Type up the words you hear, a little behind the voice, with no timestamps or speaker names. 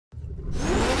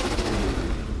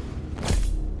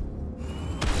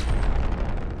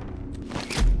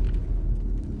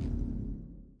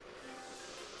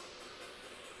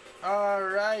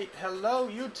Alright, hello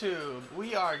YouTube.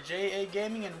 We are JA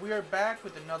Gaming and we are back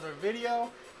with another video.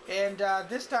 And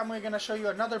this time we're going to show you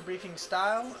another briefing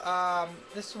style.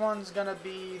 This one's going to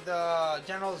be the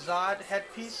General Zod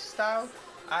Headpiece style.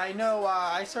 I know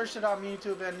I searched it on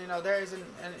YouTube and there isn't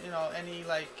any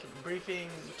like briefing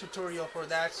tutorial for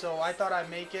that, so I thought I'd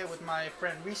make it with my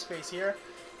friend Respace here.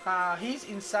 He's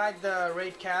inside the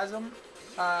raid chasm.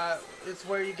 It's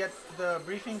where you get the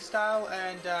briefing style,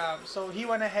 and so he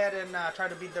went ahead and tried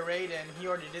to beat the raid, and he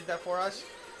already did that for us.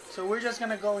 So we're just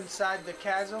gonna go inside the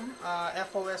chasm,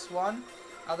 FOS1,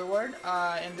 other word,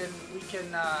 and then we can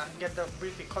get the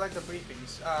briefing, collect the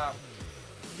briefings.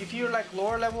 If you're like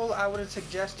lower level, I wouldn't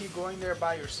suggest you going there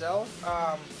by yourself.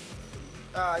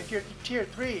 If you're tier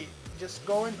 3, just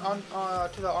go in on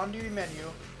to the on-duty menu.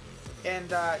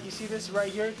 And you see this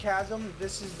right here, chasm,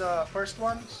 this is the first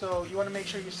one, so you want to make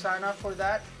sure you sign up for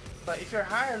that. But if you're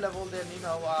higher level, then you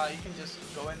can just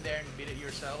go in there and beat it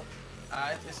yourself.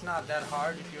 It's not that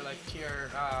hard if you're like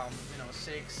tier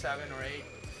 6, 7 or 8.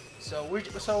 So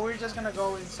we're just gonna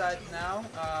go inside now.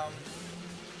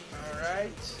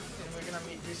 Alright, and we're gonna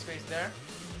meet Respace there.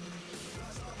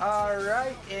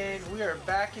 Alright, and we are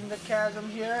back in the chasm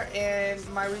here, and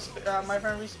my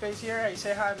friend Respace here. Hey,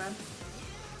 say hi, man.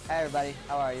 Hi everybody,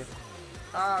 how are you?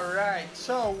 Alright,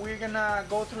 so we're gonna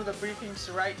go through the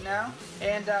briefings right now,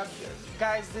 and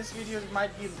guys, this video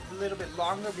might be a little bit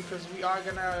longer because we are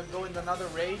gonna go in another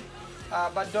raid,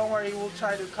 but don't worry, we'll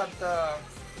try to cut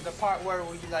the part where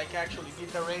we like actually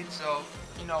beat the raid, so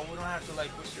we don't have to like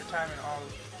waste your time and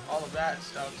all of that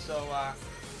stuff. So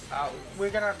we're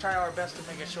gonna try our best to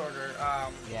make it shorter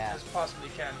as possibly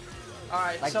can.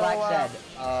 Alright, like so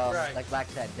like Black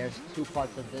said, there's two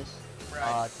parts of this.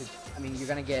 Right. You're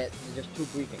gonna get just two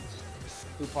briefings,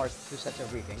 two sets of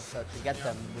briefings. So to get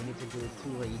them, we need to do 2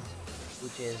 raids,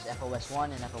 which is FOS1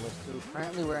 and FOS2.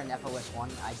 Currently, we're in FOS1.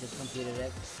 I just completed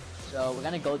it, so we're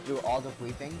gonna go through all the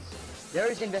briefings. There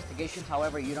is investigations,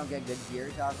 however, you don't get good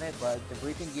gears out of it, but the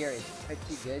briefing gear is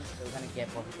pretty good, so we're gonna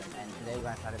get both of them. And today we're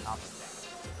gonna try to accomplish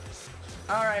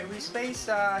that. Alright,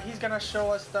 Respace, he's gonna show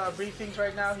us the briefings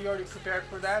right now. He already prepared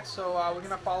for that, so we're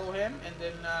gonna follow him, and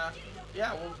then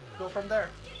yeah, we'll go from there.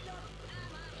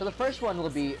 So the first one will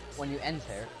be when you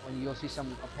enter, when you'll see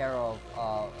a pair of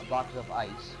blocks of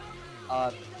ice.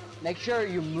 Make sure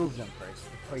you move them first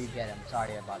before you get them.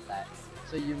 Sorry about that.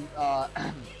 So you,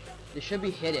 they should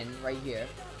be hidden right here,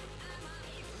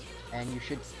 and you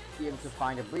should be able to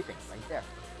find a briefing right there,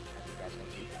 as you guys can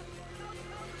see.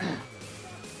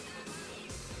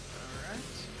 Alright.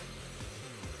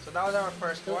 So that was our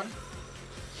first one.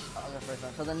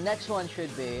 So the next one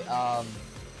should be,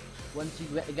 once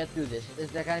you get through this,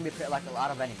 there's going to be like a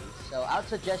lot of enemies. So I would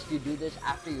suggest you do this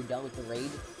after you're done with the raid.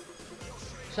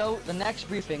 So the next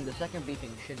briefing, the second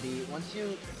briefing, should be once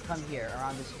you come here,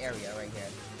 around this area right here,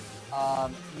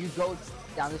 you go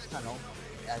down this tunnel,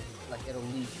 as like it'll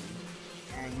lead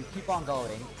you, and you keep on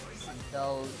going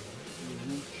until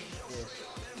you reach this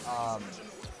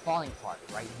falling part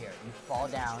right here. You fall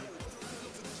down,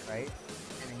 right?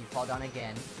 And then you fall down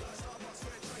again,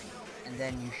 and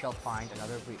then you shall find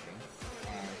another briefing,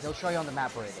 and he'll show you on the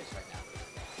map where it is right now.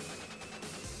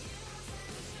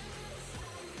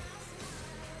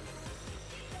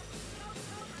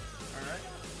 Alright.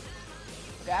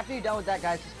 Okay, after you're done with that,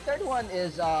 guys, this third one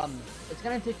is it's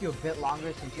gonna take you a bit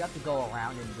longer since you have to go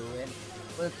around and do it.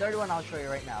 But the third one I'll show you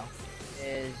right now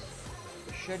is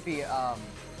it should be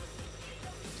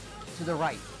to the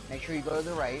right. Make sure you go to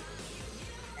the right,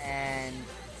 and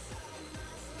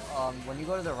when you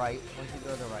go to the right,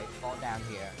 fall down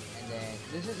here, and then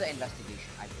this is an investigation,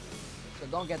 I believe. So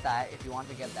don't get that if you want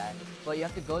to get that, but you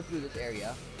have to go through this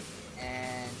area,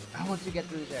 and once you get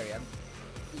through this area,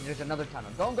 there's another tunnel.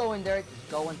 Don't go in there, just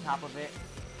go on top of it,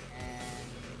 and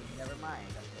never mind,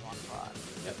 that's the wrong spot.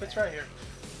 Yep, it's right here.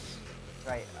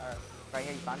 Right, right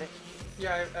here, you found it?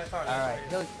 Yeah, I found it.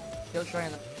 Alright, he'll show you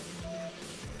in the...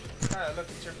 Alright, look,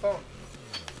 it's your phone.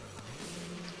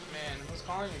 Man, who's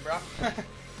calling me, bro?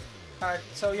 Alright,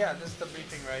 so yeah, this is the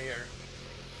briefing right here.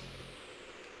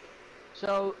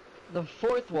 So, the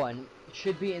fourth one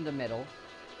should be in the middle.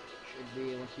 Should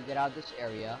be once you get out of this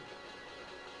area.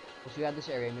 Once you get out of this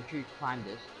area, make sure you climb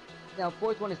this. Now,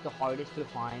 fourth one is the hardest to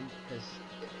find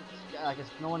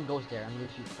because no one goes there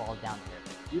unless you fall down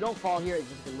here. You don't fall here, it's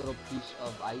just a little piece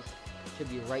of ice. It should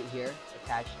be right here,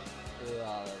 attached to the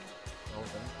whole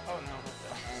thing. Oh no.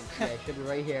 And yeah, it should be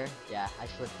right here. Yeah, I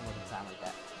slipped most of the time like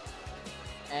that.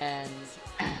 And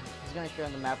he's gonna show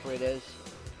on the map where it is.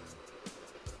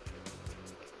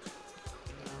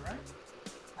 Alright.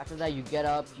 After that, you get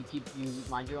up, you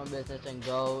mind your own business and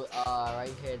go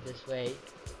right here this way.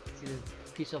 See this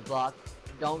piece of block.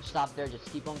 Don't stop there, just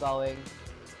keep on going.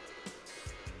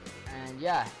 And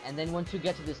yeah, and then once you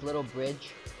get to this little bridge,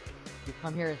 you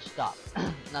come here and stop.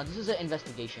 Now this is an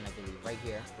investigation, I believe, right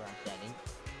here where I'm standing.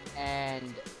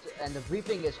 And the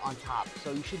briefing is on top,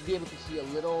 so you should be able to see a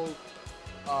little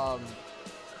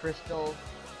crystal,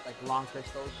 like long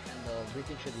crystals, and the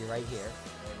briefing should be right here.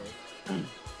 There it is.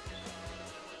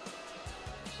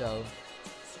 So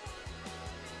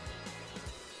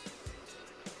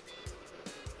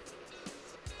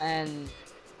and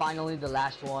finally the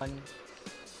last one.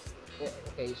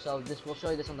 Okay, so this will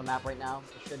show you this on the map right now.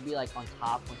 It should be like on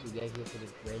top once you get here to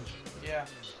this bridge. Yeah.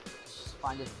 Just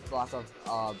find this block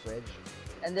of bridge,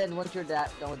 and then once you're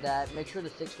done with that, make sure the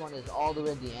sixth one is all the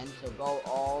way at the end. So go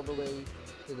all the way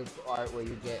to the part where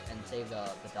you get and save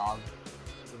the dog,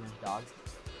 human's dog.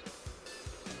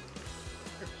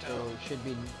 So it should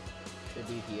be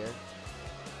here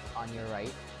on your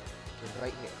right. Just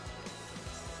right here.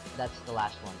 That's the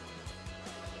last one.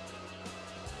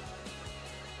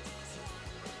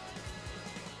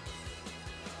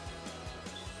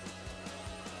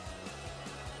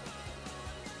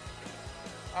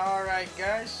 Alright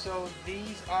guys, so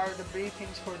these are the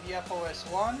briefings for the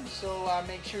FOS1, so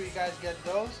make sure you guys get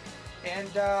those. And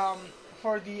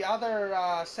for the other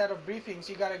set of briefings,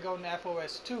 you gotta go in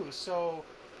FOS2. So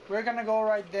we're gonna go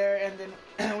right there, and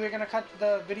then we're gonna cut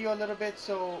the video a little bit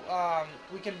so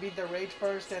we can beat the raid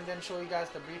first and then show you guys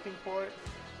the briefing for it.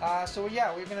 So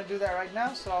yeah, we're gonna do that right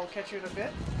now, so I'll catch you in a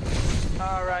bit.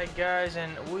 Alright guys,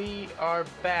 and we are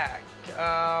back.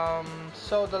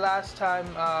 So the last time,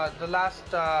 the last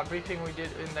briefing we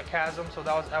did in the chasm, so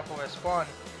that was FOS1,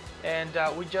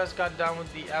 and we just got done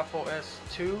with the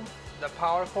FOS2, the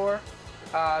power core.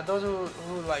 Those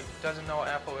who like doesn't know what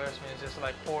FOS means, it's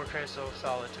like Fortress of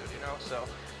Solitude, you know.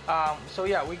 So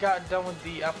yeah, we got done with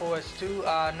the FOS2.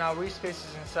 Now Respace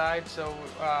is inside, so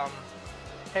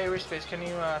hey Respace, can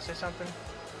you say something?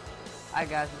 Hi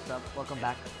guys, what's up? Welcome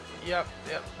back. Yep,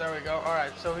 there we go.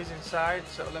 Alright, so he's inside,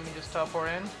 so let me just teleport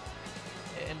in.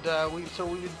 And we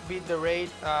would beat the raid,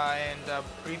 and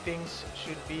briefings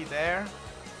should be there.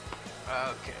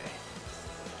 Okay.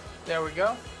 There we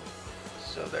go.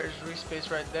 So there's Respace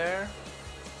right there.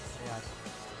 Yes.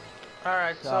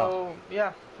 Alright, so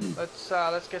yeah,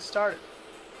 let's get started.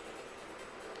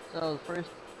 So first,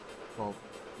 well,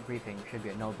 briefing should be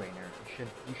a no-brainer.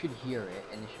 You should hear it,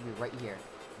 and it should be right here.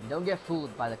 And don't get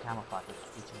fooled by the camouflage.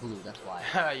 It's blue. That's why.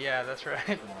 Yeah, that's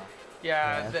right.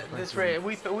 Yeah, this raid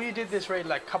we did this raid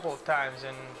like a couple of times,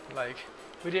 and like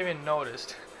we didn't even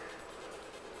notice.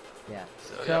 Yeah.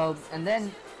 So yep. And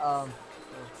then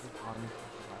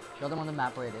show them on the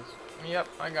map where it is. Yep,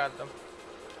 I got them.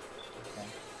 Okay.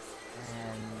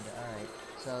 And alright,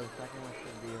 so the second one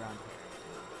should be around here.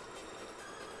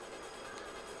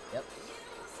 Yep.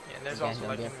 Yeah, and there's also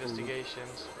like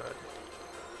investigations, but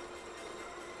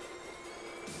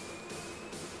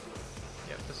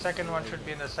yep, the second one should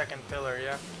be in the second pillar,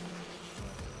 yeah.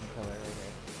 Pillar right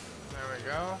here. There we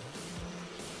go.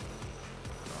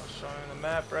 I'll show you the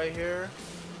map right here.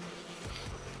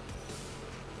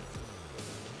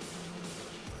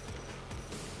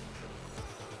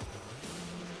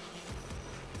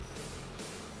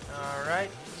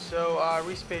 Alright, so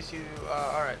Respace you,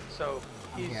 alright, so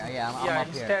he's,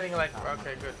 I'm standing like,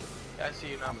 okay, good. Yeah, I see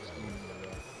you now.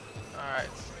 Alright,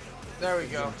 there we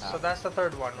go. So that's the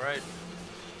third one, right?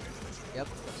 Yep,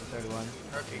 that's the third one.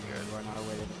 Okay, good. We're on our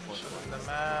way to the fourth one. The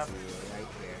map. Right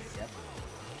here, yep.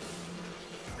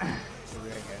 So we're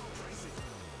right here.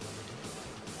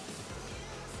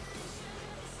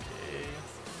 Okay.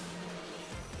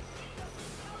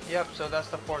 Yep, so that's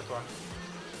the fourth one.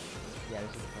 Yeah, this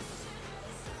is the fourth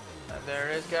one. And there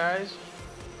it is, guys.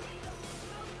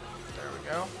 There we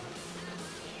go.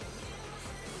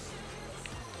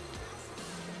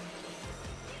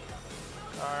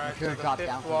 Alright, so the drop fifth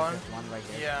down one. The fifth one right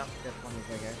here. Yeah. Fifth one is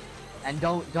right here. And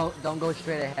don't go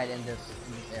straight ahead in this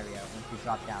area once you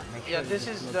drop down. Make sure this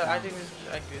is the I think this is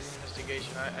like this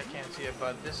investigation. I can't see it,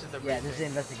 but this is the briefing. Yeah, this is the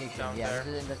investigation. This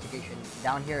is the investigation.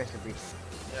 Down here is the briefing.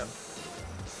 Yep.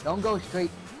 Don't go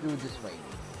straight through this way.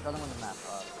 Show them on the map.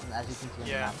 As you can see on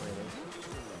the map where it is.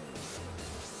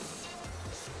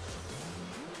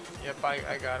 Yep,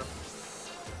 I got him.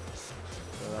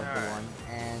 So that's the one.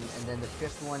 And then the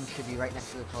fifth one should be right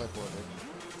next to the teleporter.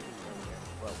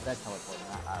 Well, that teleporter,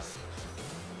 not ours.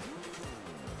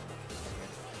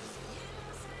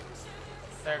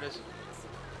 There it is.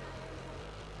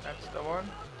 That's the one.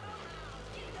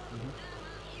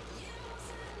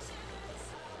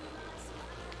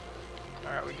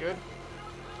 Alright, we good?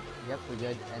 Yep, we're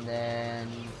good. And then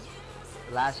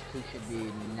the last two should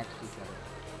be next to each other.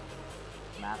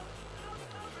 Map.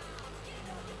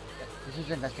 This is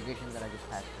the investigation that I just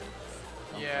passed through.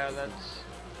 So Yeah, that's...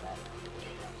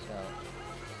 So,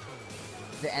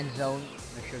 the end zone,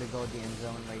 make sure to go to the end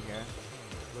zone right here.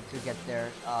 Once you get there,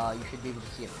 you should be able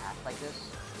to see a path like this.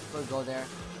 Before you go there,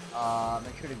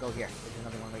 make sure to go here. There's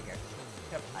another one right here.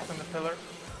 Yep, up in the pillar.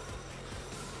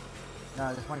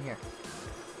 No, there's one here.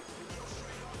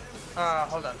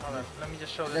 Hold on. Let me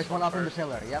just show this. There's one up in the first.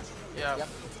 pillar, yep. Yeah. Yep.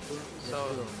 So,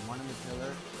 one in the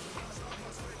pillar.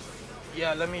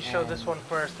 yeah, let me show this one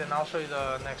first, and I'll show you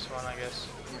the next one, I guess.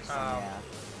 Yeah,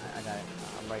 I got it.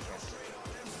 I'm right here.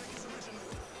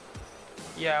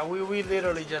 Yeah, we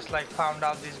literally just like found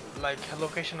out this like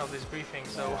location of this briefing,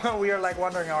 so Yeah. we are like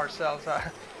wondering ourselves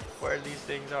where these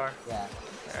things are. Yeah.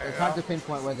 There It's you hard go. to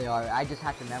pinpoint where they are. I just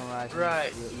have to memorize them.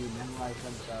 Right. You memorize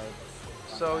them, so...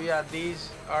 So yeah, these,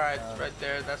 alright, right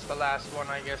there, that's the last one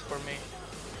I guess for me.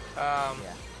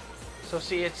 Yeah. So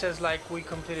see, it says like we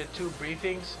completed 2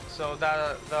 briefings. So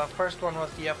that the first one was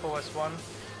the FOS1,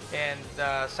 and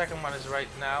the second one is right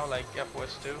now, like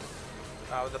FOS2,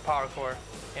 the power core.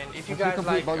 And if you guys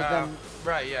like, both of them,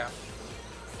 right, yeah.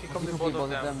 If you complete both of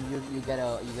them, you get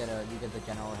the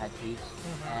General Headpiece,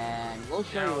 and we'll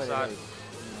show General you what Zod. it is,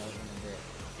 in a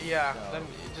bit. yeah. So- Let me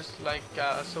just like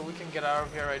so we can get out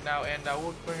of here right now, and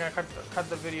we're gonna cut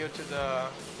the video to the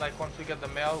like once we get the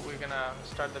mail, we're gonna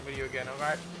start the video again. All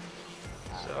right.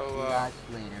 So see you guys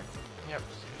later. yep.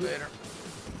 See you later.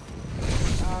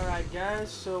 Alright guys,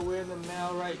 so we're in the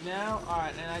mail right now.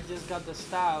 Alright, and I just got the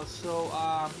style. So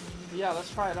yeah,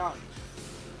 let's try it on.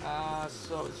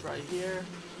 So it's right here.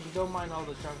 You don't mind all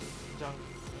the junk, you know,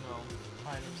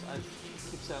 items. I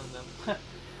keep selling them.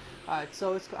 Alright,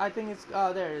 so it's, I think it's,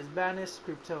 there it is, Banished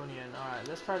Kryptonian. Alright,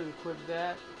 let's try to equip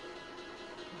that.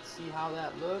 Let's see how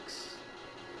that looks.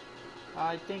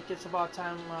 I think it's about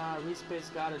time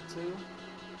Respace got it too.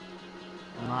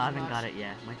 No, I haven't got it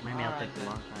yet. My mail Alright, takes then. a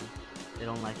long time. They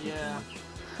don't like me Yeah.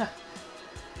 too much.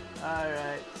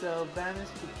 Alright, so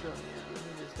Banished Kryptonian. Let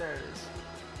me just, there it is.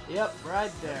 Yep,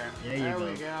 right there. There you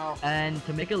we go. And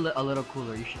to make it a little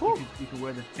cooler, you should you could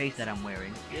wear the face that I'm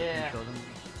wearing. Yeah. You show them.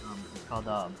 It's called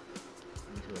let me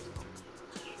see what it's called.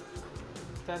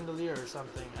 Chandelier or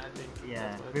something, I think.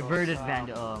 Yeah, that's what it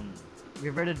calls.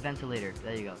 reverted ventilator.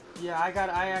 There you go. Yeah,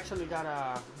 I actually got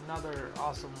another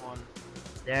awesome one.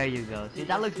 There you go. See,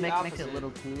 that It's looks the makes it opposite. a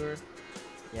little cooler.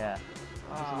 Yeah. This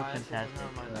looks Actually, fantastic.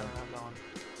 never mind, I don't have that one.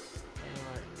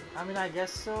 Anyway, I mean, I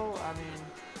guess so. I mean,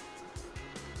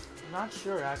 not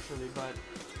sure actually, but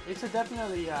it's a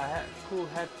definitely cool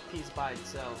headpiece by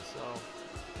itself. So,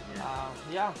 Yeah.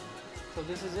 yeah. So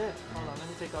this is it. Hold on, let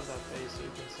me take off that face so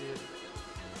you can see it.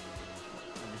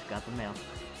 I just got the mail.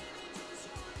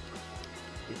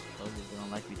 These soldiers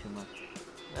don't like me too much.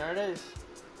 There it is.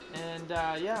 And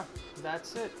yeah,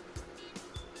 that's it.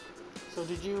 So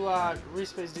did you,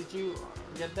 Respace, did you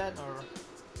get that or?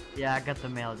 Yeah, I got the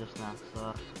mail just now.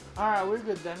 So. Alright, we're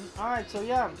good then. Alright, so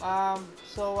yeah,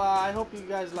 I hope you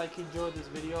guys like enjoyed this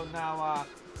video. Now,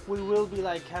 we will be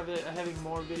like having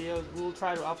more videos. We'll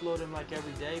try to upload them like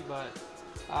every day, but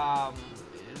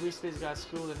Respace got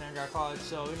school and then got college,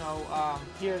 so you know,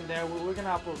 here and there we're gonna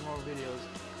upload more videos.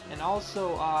 And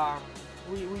also,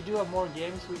 we do have more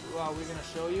games we're gonna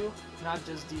show you, not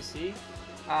just DC.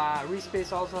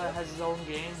 Respace also has his own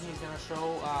game he's gonna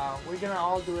show. We're gonna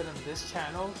all do it on this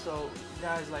channel, so you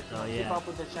guys like keep up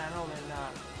with the channel,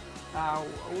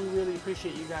 and we really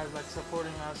appreciate you guys like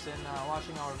supporting us and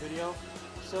watching our video.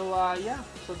 So yeah,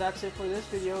 so that's it for this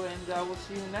video, and we'll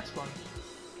see you in the next one.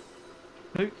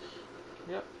 Peace.